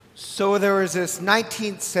So there was this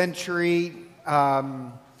 19th century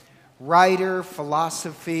writer,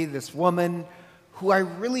 philosophy, this woman who I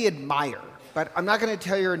really admire. But I'm not going to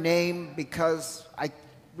tell you her name because I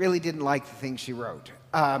really didn't like the things she wrote.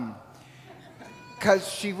 Because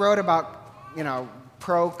she wrote about,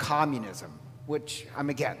 pro-communism, which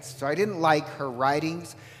I'm against. So I didn't like her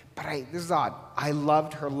writings, but this is odd. I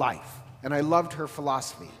loved her life, and I loved her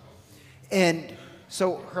philosophy. And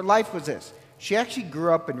so her life was this. She actually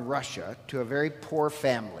grew up in Russia to a very poor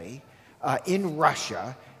family in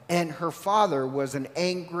Russia, and her father was an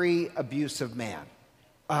angry, abusive man.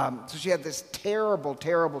 So she had this terrible,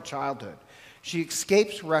 terrible childhood. She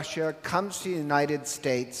escapes Russia, comes to the United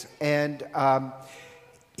States, and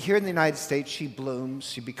here in the United States, she blooms.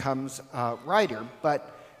 She becomes a writer,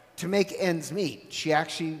 but to make ends meet, she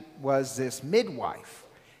actually was this midwife.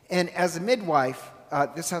 And as a midwife,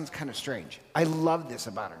 this sounds kind of strange. I love this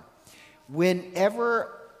about her. Whenever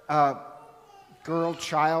a girl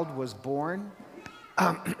child was born,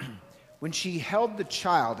 when she held the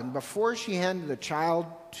child, and before she handed the child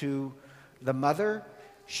to the mother,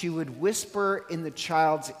 she would whisper in the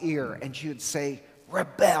child's ear, and she would say,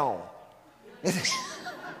 "Rebel,"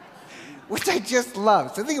 which I just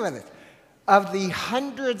love. So think about this. Of the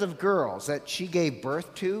hundreds of girls that she gave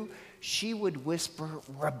birth to, she would whisper,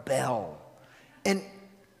 "Rebel." And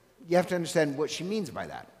you have to understand what she means by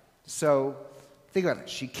that. So think about it.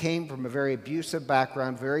 She came from a very abusive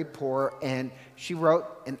background, very poor, and she wrote,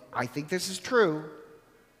 and I think this is true,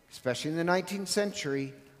 especially in the 19th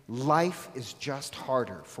century, life is just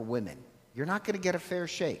harder for women. You're not going to get a fair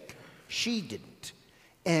shake. She didn't.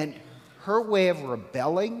 And her way of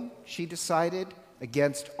rebelling, she decided,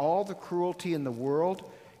 against all the cruelty in the world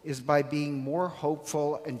is by being more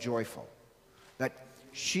hopeful and joyful. That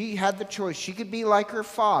she had the choice. She could be like her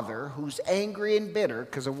father, who's angry and bitter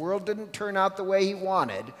because the world didn't turn out the way he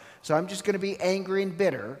wanted, so I'm just going to be angry and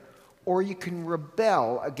bitter. Or you can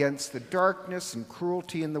rebel against the darkness and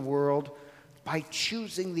cruelty in the world by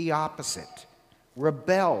choosing the opposite.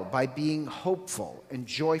 Rebel by being hopeful and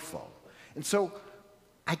joyful. And so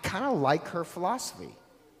I kind of like her philosophy.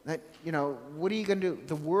 That, what are you going to do?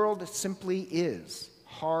 The world simply is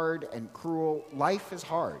hard and cruel. Life is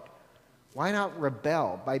hard. Why not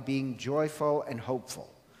rebel by being joyful and hopeful?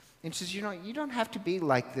 And she says, you don't have to be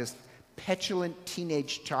like this petulant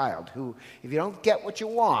teenage child who, if you don't get what you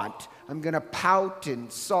want, I'm going to pout and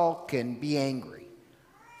sulk and be angry.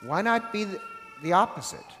 Why not be the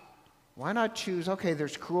opposite? Why not choose, okay,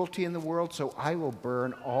 there's cruelty in the world, so I will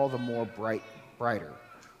burn all the more brighter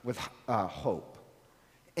with hope.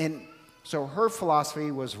 And so her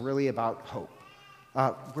philosophy was really about hope.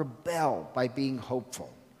 Rebel by being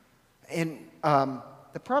hopeful. And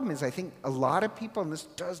the problem is, I think a lot of people, and this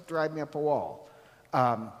does drive me up a wall.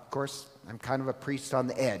 Of course, I'm kind of a priest on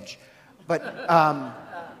the edge. But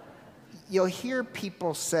you'll hear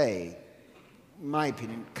people say, in my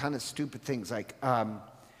opinion, kind of stupid things like,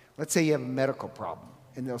 let's say you have a medical problem,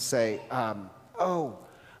 and they'll say, oh,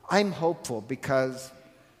 I'm hopeful because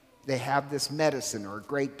they have this medicine or a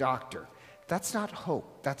great doctor. That's not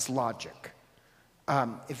hope, that's logic.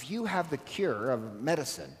 If you have the cure of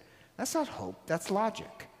medicine, that's not hope, that's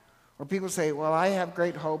logic. Or people say, well, I have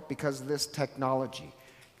great hope because of this technology.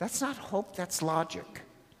 That's not hope, that's logic.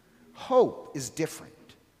 Hope is different.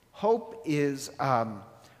 Hope is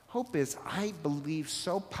I believe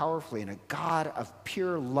so powerfully in a God of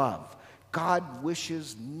pure love. God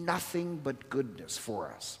wishes nothing but goodness for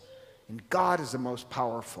us. And God is the most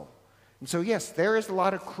powerful. And so, yes, there is a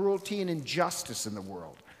lot of cruelty and injustice in the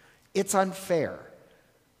world. It's unfair.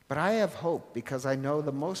 But I have hope because I know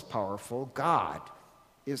the most powerful, God,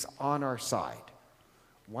 is on our side.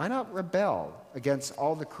 Why not rebel against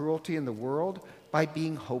all the cruelty in the world by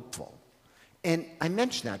being hopeful? And I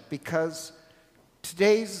mention that because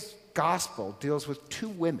today's gospel deals with two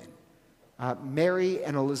women, Mary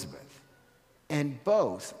and Elizabeth. And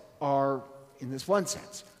both are, in this one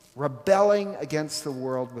sense, rebelling against the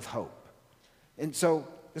world with hope. And so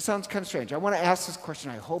this sounds kind of strange. I want to ask this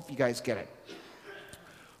question. I hope you guys get it.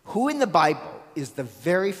 Who in the Bible is the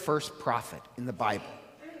very first prophet in the Bible?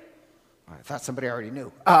 I thought somebody already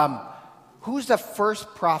knew. Who's the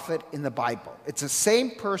first prophet in the Bible? It's the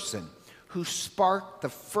same person who sparked the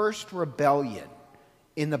first rebellion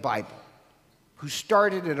in the Bible, who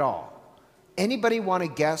started it all. Anybody want to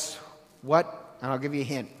guess what, and I'll give you a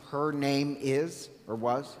hint, her name is or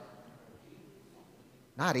was?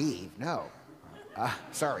 Not Eve, no.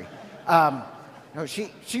 Sorry. No,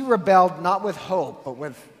 she rebelled not with hope, but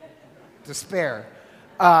with despair.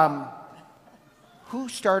 Who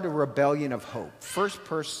started a rebellion of hope? First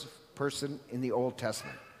person in the Old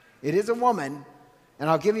Testament. It is a woman, And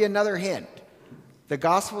I'll give you another hint. The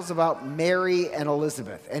gospel's about Mary and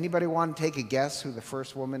Elizabeth. Anybody want to take a guess who the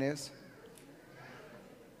first woman is?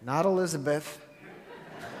 Not Elizabeth.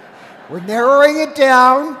 We're narrowing it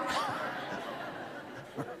down.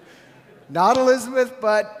 Not Elizabeth,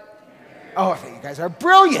 but, oh, you guys are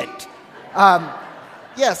brilliant.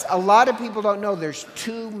 Yes, a lot of people don't know there's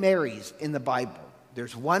two Marys in the Bible.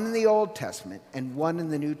 There's one in the Old Testament and one in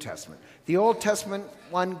the New Testament. The Old Testament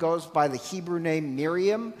one goes by the Hebrew name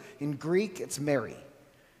Miriam. In Greek, it's Mary.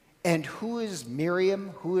 And who is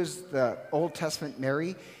Miriam? Who is the Old Testament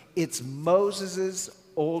Mary? It's Moses'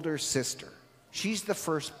 older sister. She's the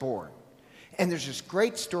firstborn. And there's this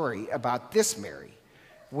great story about this Mary,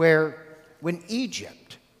 where when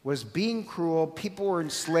Egypt was being cruel, people were in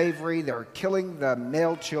slavery, they were killing the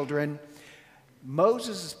male children,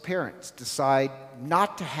 Moses' parents decide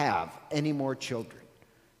not to have any more children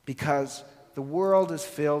because the world is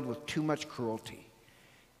filled with too much cruelty.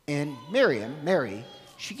 And Mary,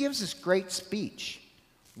 she gives this great speech.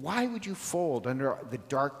 Why would you fold under the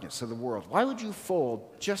darkness of the world? Why would you fold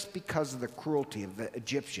just because of the cruelty of the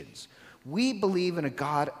Egyptians? We believe in a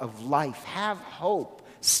God of life. Have hope.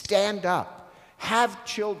 Stand up. Have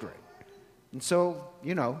children. And so,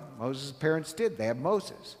 Moses' parents did. They have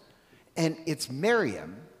Moses. And it's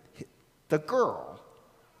Miriam, the girl,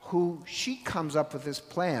 who she comes up with this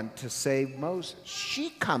plan to save Moses. She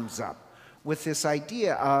comes up with this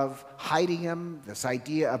idea of hiding him, this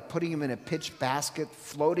idea of putting him in a pitch basket,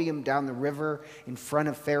 floating him down the river in front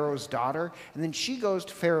of Pharaoh's daughter. And then she goes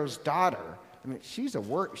to Pharaoh's daughter. I mean, she's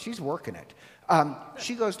working it.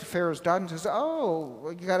 She goes to Pharaoh's daughter and says,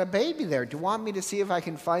 "Oh, you got a baby there. Do you want me to see if I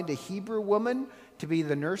can find a Hebrew woman to be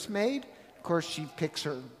the nursemaid?" Of course, she picks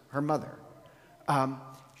her mother.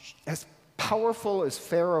 As powerful as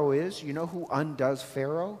Pharaoh is, you know who undoes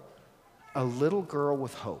Pharaoh? A little girl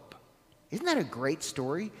with hope. Isn't that a great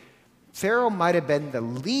story? Pharaoh might have been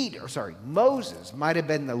Moses might have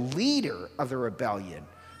been the leader of the rebellion,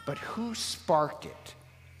 but who sparked it?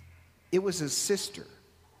 It was his sister,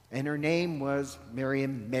 and her name was Mary.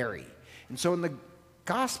 And so in the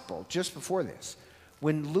gospel, just before this,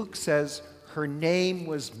 when Luke says her name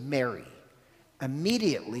was Mary,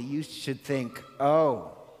 immediately you should think,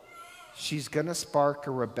 oh, she's going to spark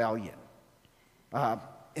a rebellion. But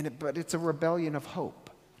it's a rebellion of hope.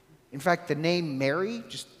 In fact, the name Mary,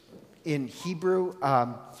 just in Hebrew,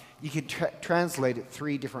 you can translate it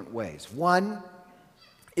three different ways. One,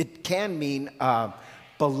 it can mean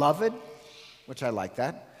beloved, which I like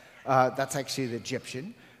that. That's actually the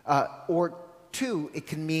Egyptian. Or two, it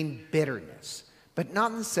can mean bitterness, but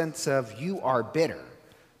not in the sense of you are bitter.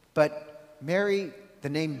 But Mary, the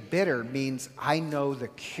name bitter means I know the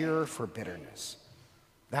cure for bitterness.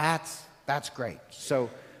 That's great. So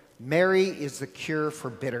Mary is the cure for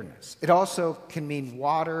bitterness. It also can mean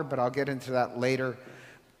water, but I'll get into that later.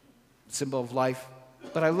 Symbol of life.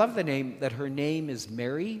 But I love the name, that her name is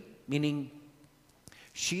Mary, meaning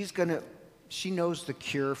she knows the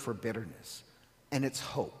cure for bitterness, and it's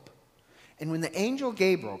hope. And when the angel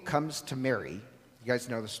Gabriel comes to Mary, you guys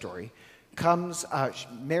know the story,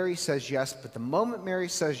 Mary says yes, but the moment Mary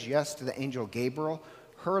says yes to the angel Gabriel,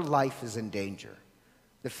 her life is in danger.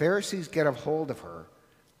 The Pharisees get a hold of her.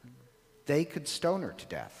 They could stone her to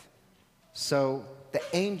death. So the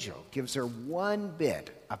angel gives her one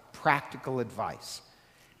bit of practical advice.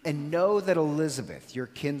 And know that Elizabeth, your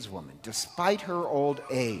kinswoman, despite her old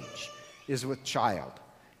age, is with child.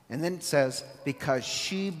 And then it says, because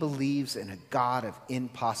she believes in a God of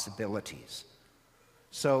impossibilities.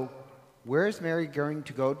 So where is Mary going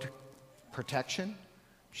to go to protection?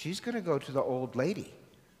 She's going to go to the old lady.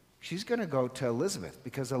 She's going to go to Elizabeth,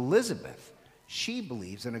 because Elizabeth, she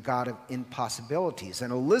believes in a God of impossibilities.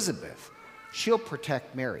 And Elizabeth, she'll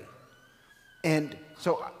protect Mary. And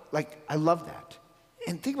so, I love that.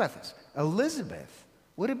 And think about this. Elizabeth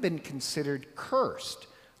would have been considered cursed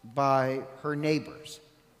by her neighbors,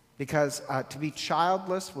 because to be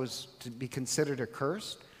childless was to be considered a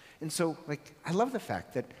curse. And so, I love the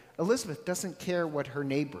fact that Elizabeth doesn't care what her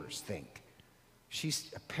neighbors think.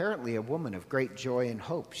 She's apparently a woman of great joy and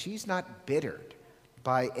hope. She's not bittered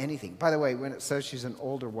by anything. By the way, when it says she's an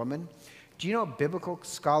older woman, do you know biblical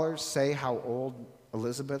scholars say how old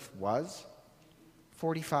Elizabeth was?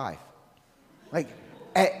 45.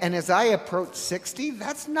 And as I approach 60,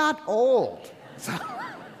 that's not old. So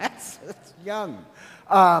that's young.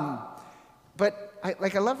 But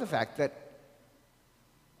I love the fact that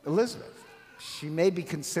Elizabeth, she may be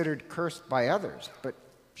considered cursed by others, but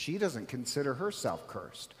she doesn't consider herself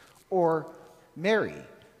cursed. Or Mary.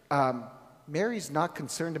 Mary's not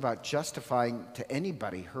concerned about justifying to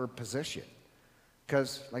anybody her position.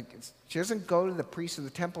 because she doesn't go to the priest of the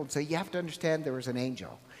temple and say, you have to understand there was an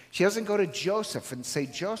angel. She doesn't go to Joseph and say,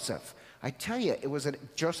 Joseph, I tell you,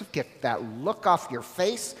 Joseph, get that look off your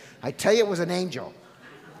face. I tell you, it was an angel.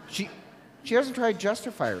 She doesn't try to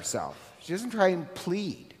justify herself. She doesn't try and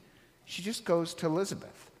plead. She just goes to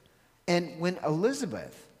Elizabeth. And when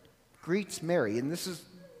Elizabeth greets Mary, and this is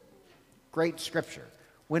great scripture,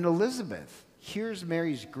 when Elizabeth hears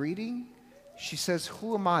Mary's greeting, she says,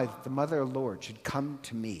 who am I that the mother of the Lord should come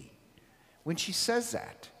to me? When she says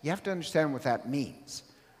that, you have to understand what that means.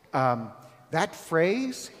 That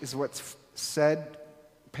phrase is what's said,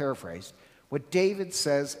 paraphrased, what David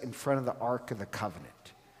says in front of the Ark of the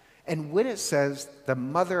Covenant. And when it says, the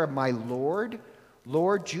mother of my Lord,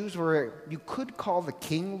 Jews you could call the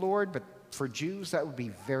king Lord, but for Jews that would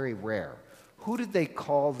be very rare. Who did they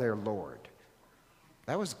call their Lord?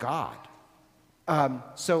 That was God.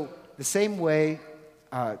 So the same way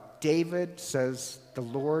David says, the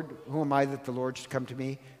Lord, who am I that the Lord should come to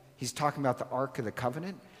me? He's talking about the Ark of the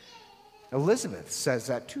Covenant. Elizabeth says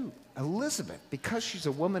that too. Elizabeth, because she's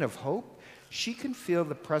a woman of hope, she can feel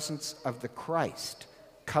the presence of the Christ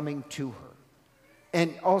coming to her.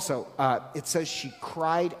 And also, it says she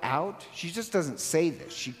cried out. She just doesn't say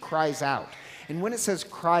this. She cries out. And when it says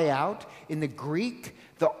cry out, in the Greek,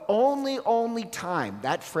 the only time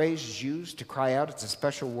that phrase is used to cry out, it's a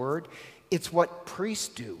special word, it's what priests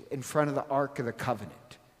do in front of the Ark of the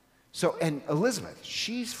Covenant. So, and Elizabeth,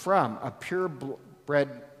 she's from a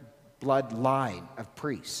purebred bloodline of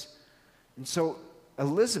priests. And so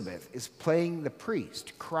Elizabeth is playing the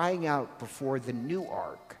priest, crying out before the new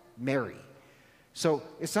ark, Mary. So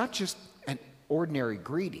it's not just an ordinary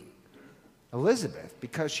greeting. Elizabeth,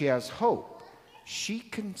 because she has hope, she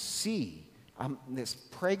can see this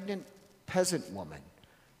pregnant peasant woman,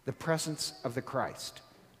 the presence of the Christ.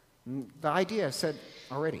 And the idea I said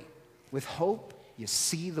already, with hope, you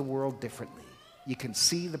see the world differently. You can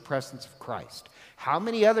see the presence of Christ. How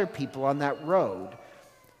many other people on that road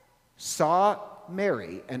saw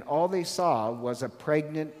Mary and all they saw was a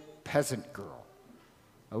pregnant peasant girl?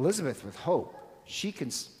 Elizabeth, with hope, she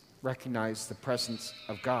can recognize the presence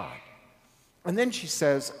of God. And then she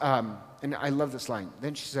says, and I love this line,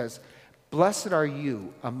 then she says, blessed are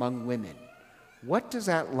you among women. What does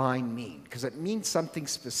that line mean? Because it means something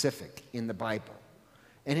specific in the Bible.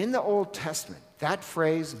 And in the Old Testament, that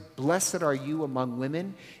phrase, blessed are you among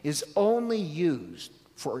women, is only used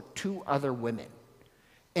for two other women.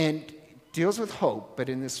 And deals with hope, but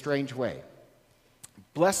in this strange way.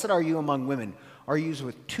 Blessed are you among women are used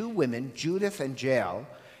with two women, Judith and Jael,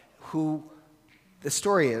 who, the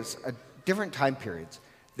story is, at different time periods,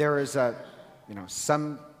 there is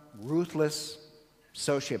some ruthless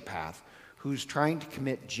sociopath who's trying to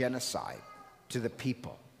commit genocide to the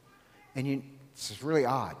people. And this is really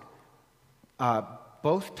odd.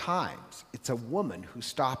 Both times, it's a woman who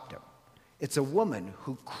stopped him. It's a woman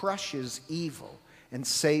who crushes evil and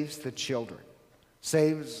saves the children,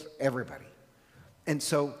 saves everybody. And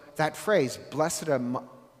so that phrase, blessed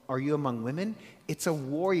are you among women, it's a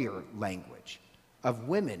warrior language of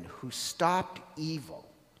women who stopped evil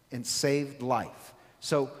and saved life.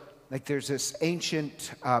 So there's this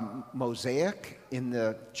ancient mosaic in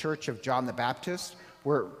the church of John the Baptist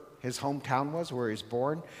where his hometown was, where he was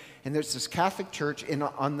born. And there's this Catholic church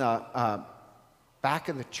on the back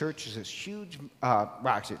of the church is this huge,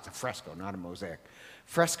 actually it's a fresco, not a mosaic,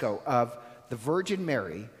 fresco of the Virgin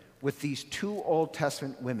Mary with these two Old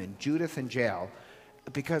Testament women, Judith and Jael,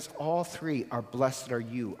 because all three are blessed are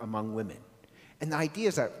you among women. And the idea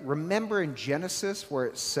is that, remember in Genesis where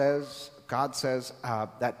it says, God says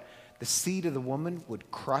that the seed of the woman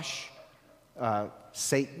would crush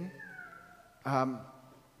Satan?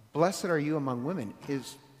 Blessed are you among women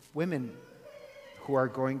is women who are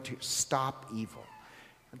going to stop evil.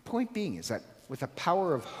 The point being is that with the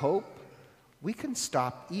power of hope, we can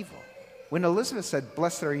stop evil. When Elizabeth said,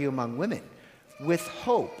 blessed are you among women, with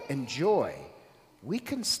hope and joy, we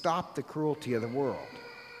can stop the cruelty of the world.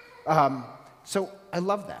 So I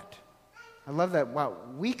love that. I love that, wow,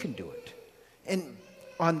 we can do it. And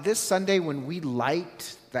on this Sunday when we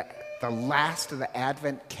light the last of the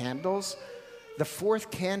Advent candles, the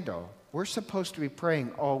fourth candle, we're supposed to be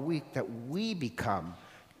praying all week that we become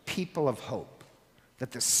people of hope.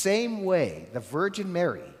 That the same way the Virgin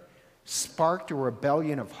Mary sparked a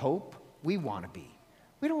rebellion of hope, we want to be.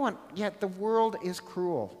 We don't want, yet the world is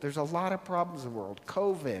cruel. There's a lot of problems in the world.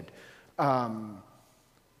 COVID,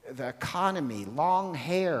 the economy, long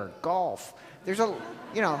hair, golf. There's a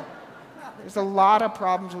lot of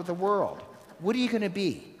problems with the world. What are you going to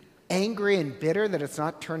be? Angry and bitter that it's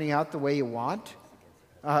not turning out the way you want?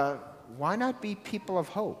 Why not be people of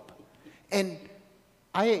hope? And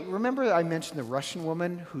I remember I mentioned the Russian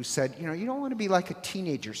woman who said, you don't want to be like a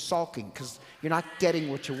teenager sulking because you're not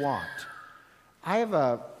getting what you want. I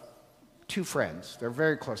have two friends, they're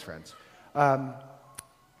very close friends,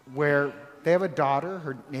 where they have a daughter,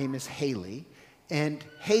 her name is Haley, and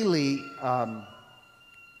Haley,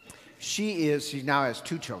 she now has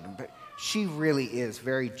two children, but she really is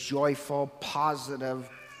very joyful, positive,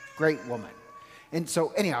 great woman. And so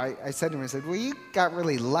anyhow, I said to him, I said, well, you got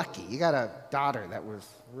really lucky. You got a daughter that was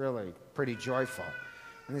really pretty joyful.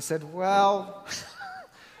 And they said, well,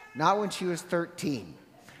 not when she was 13.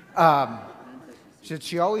 She said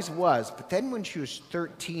she always was, but then when she was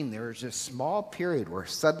 13, there was this small period where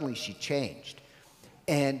suddenly she changed.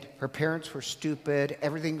 And her parents were stupid,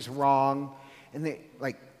 everything's wrong. And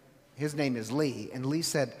his name is Lee, and Lee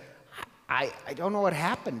said, I don't know what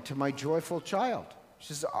happened to my joyful child.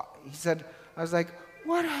 He said, I was like,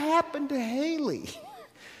 what happened to Haley?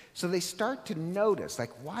 So they start to notice,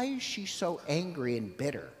 why is she so angry and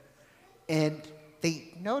bitter? And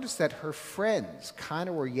they noticed that her friends kind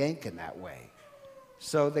of were yanking that way.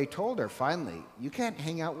 So they told her, finally, you can't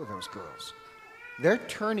hang out with those girls. They're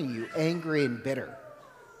turning you angry and bitter.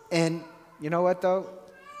 And you know what, though?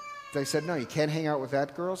 They said, no, you can't hang out with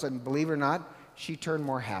that girls. And believe it or not, she turned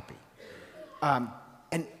more happy.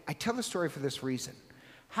 And I tell the story for this reason.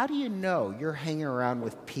 How do you know you're hanging around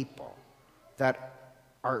with people that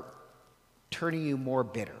are turning you more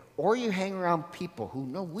bitter? Or you hang around people who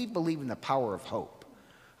know we believe in the power of hope?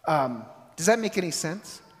 Does that make any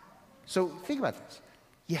sense? So think about this.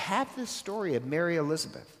 You have this story of Mary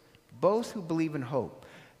Elizabeth, both who believe in hope.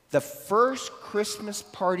 The first Christmas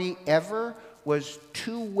party ever was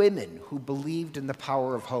two women who believed in the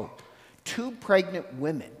power of hope. Two pregnant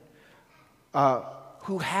women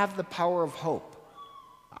who have the power of hope.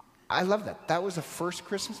 I love that. That was the first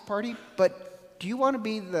Christmas party. But do you want to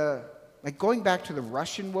be going back to the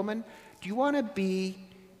Russian woman, do you want to be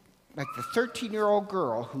like the 13-year-old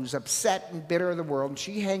girl who's upset and bitter of the world, and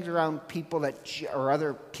she hangs around people or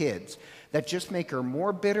other kids that just make her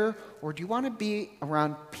more bitter? Or do you want to be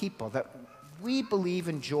around people that we believe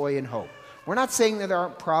in joy and hope? We're not saying that there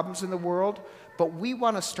aren't problems in the world, but we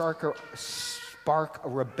want to spark a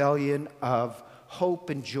rebellion of hope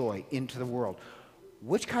and joy into the world.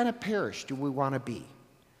 Which kind of parish do we want to be?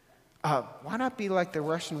 Why not be like the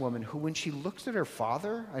Russian woman who, when she looks at her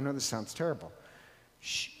father, I know this sounds terrible,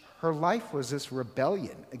 her life was this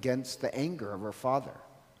rebellion against the anger of her father.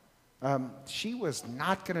 She was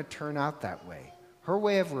not going to turn out that way. Her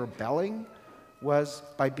way of rebelling was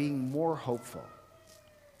by being more hopeful.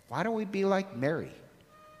 Why don't we be like Mary?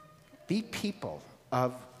 Be people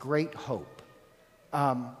of great hope.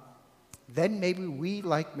 Then maybe we,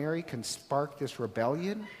 like Mary, can spark this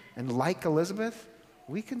rebellion, and like Elizabeth,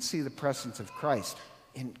 we can see the presence of Christ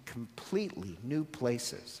in completely new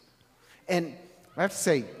places. And I have to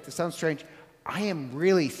say, this sounds strange, I am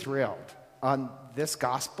really thrilled on this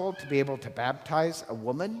gospel to be able to baptize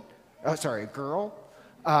a girl,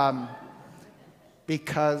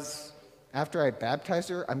 because after I baptize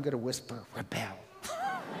her, I'm going to whisper, rebel.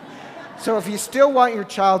 So if you still want your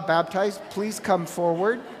child baptized, please come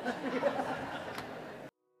forward.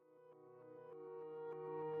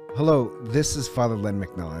 Hello, this is Father Len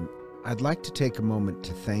McMillan. I'd like to take a moment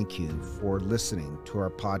to thank you for listening to our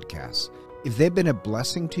podcast. If they've been a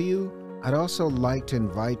blessing to you, I'd also like to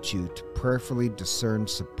invite you to prayerfully discern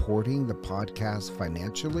supporting the podcast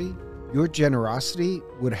financially. Your generosity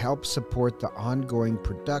would help support the ongoing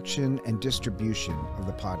production and distribution of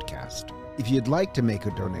the podcast. If you'd like to make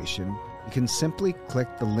a donation, you can simply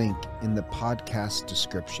click the link in the podcast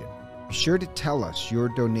description. Be sure to tell us your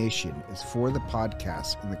donation is for the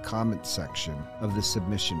podcast in the comments section of the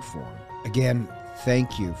submission form. Again,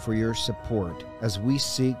 thank you for your support as we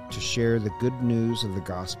seek to share the good news of the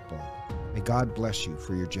gospel. May God bless you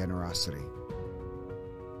for your generosity.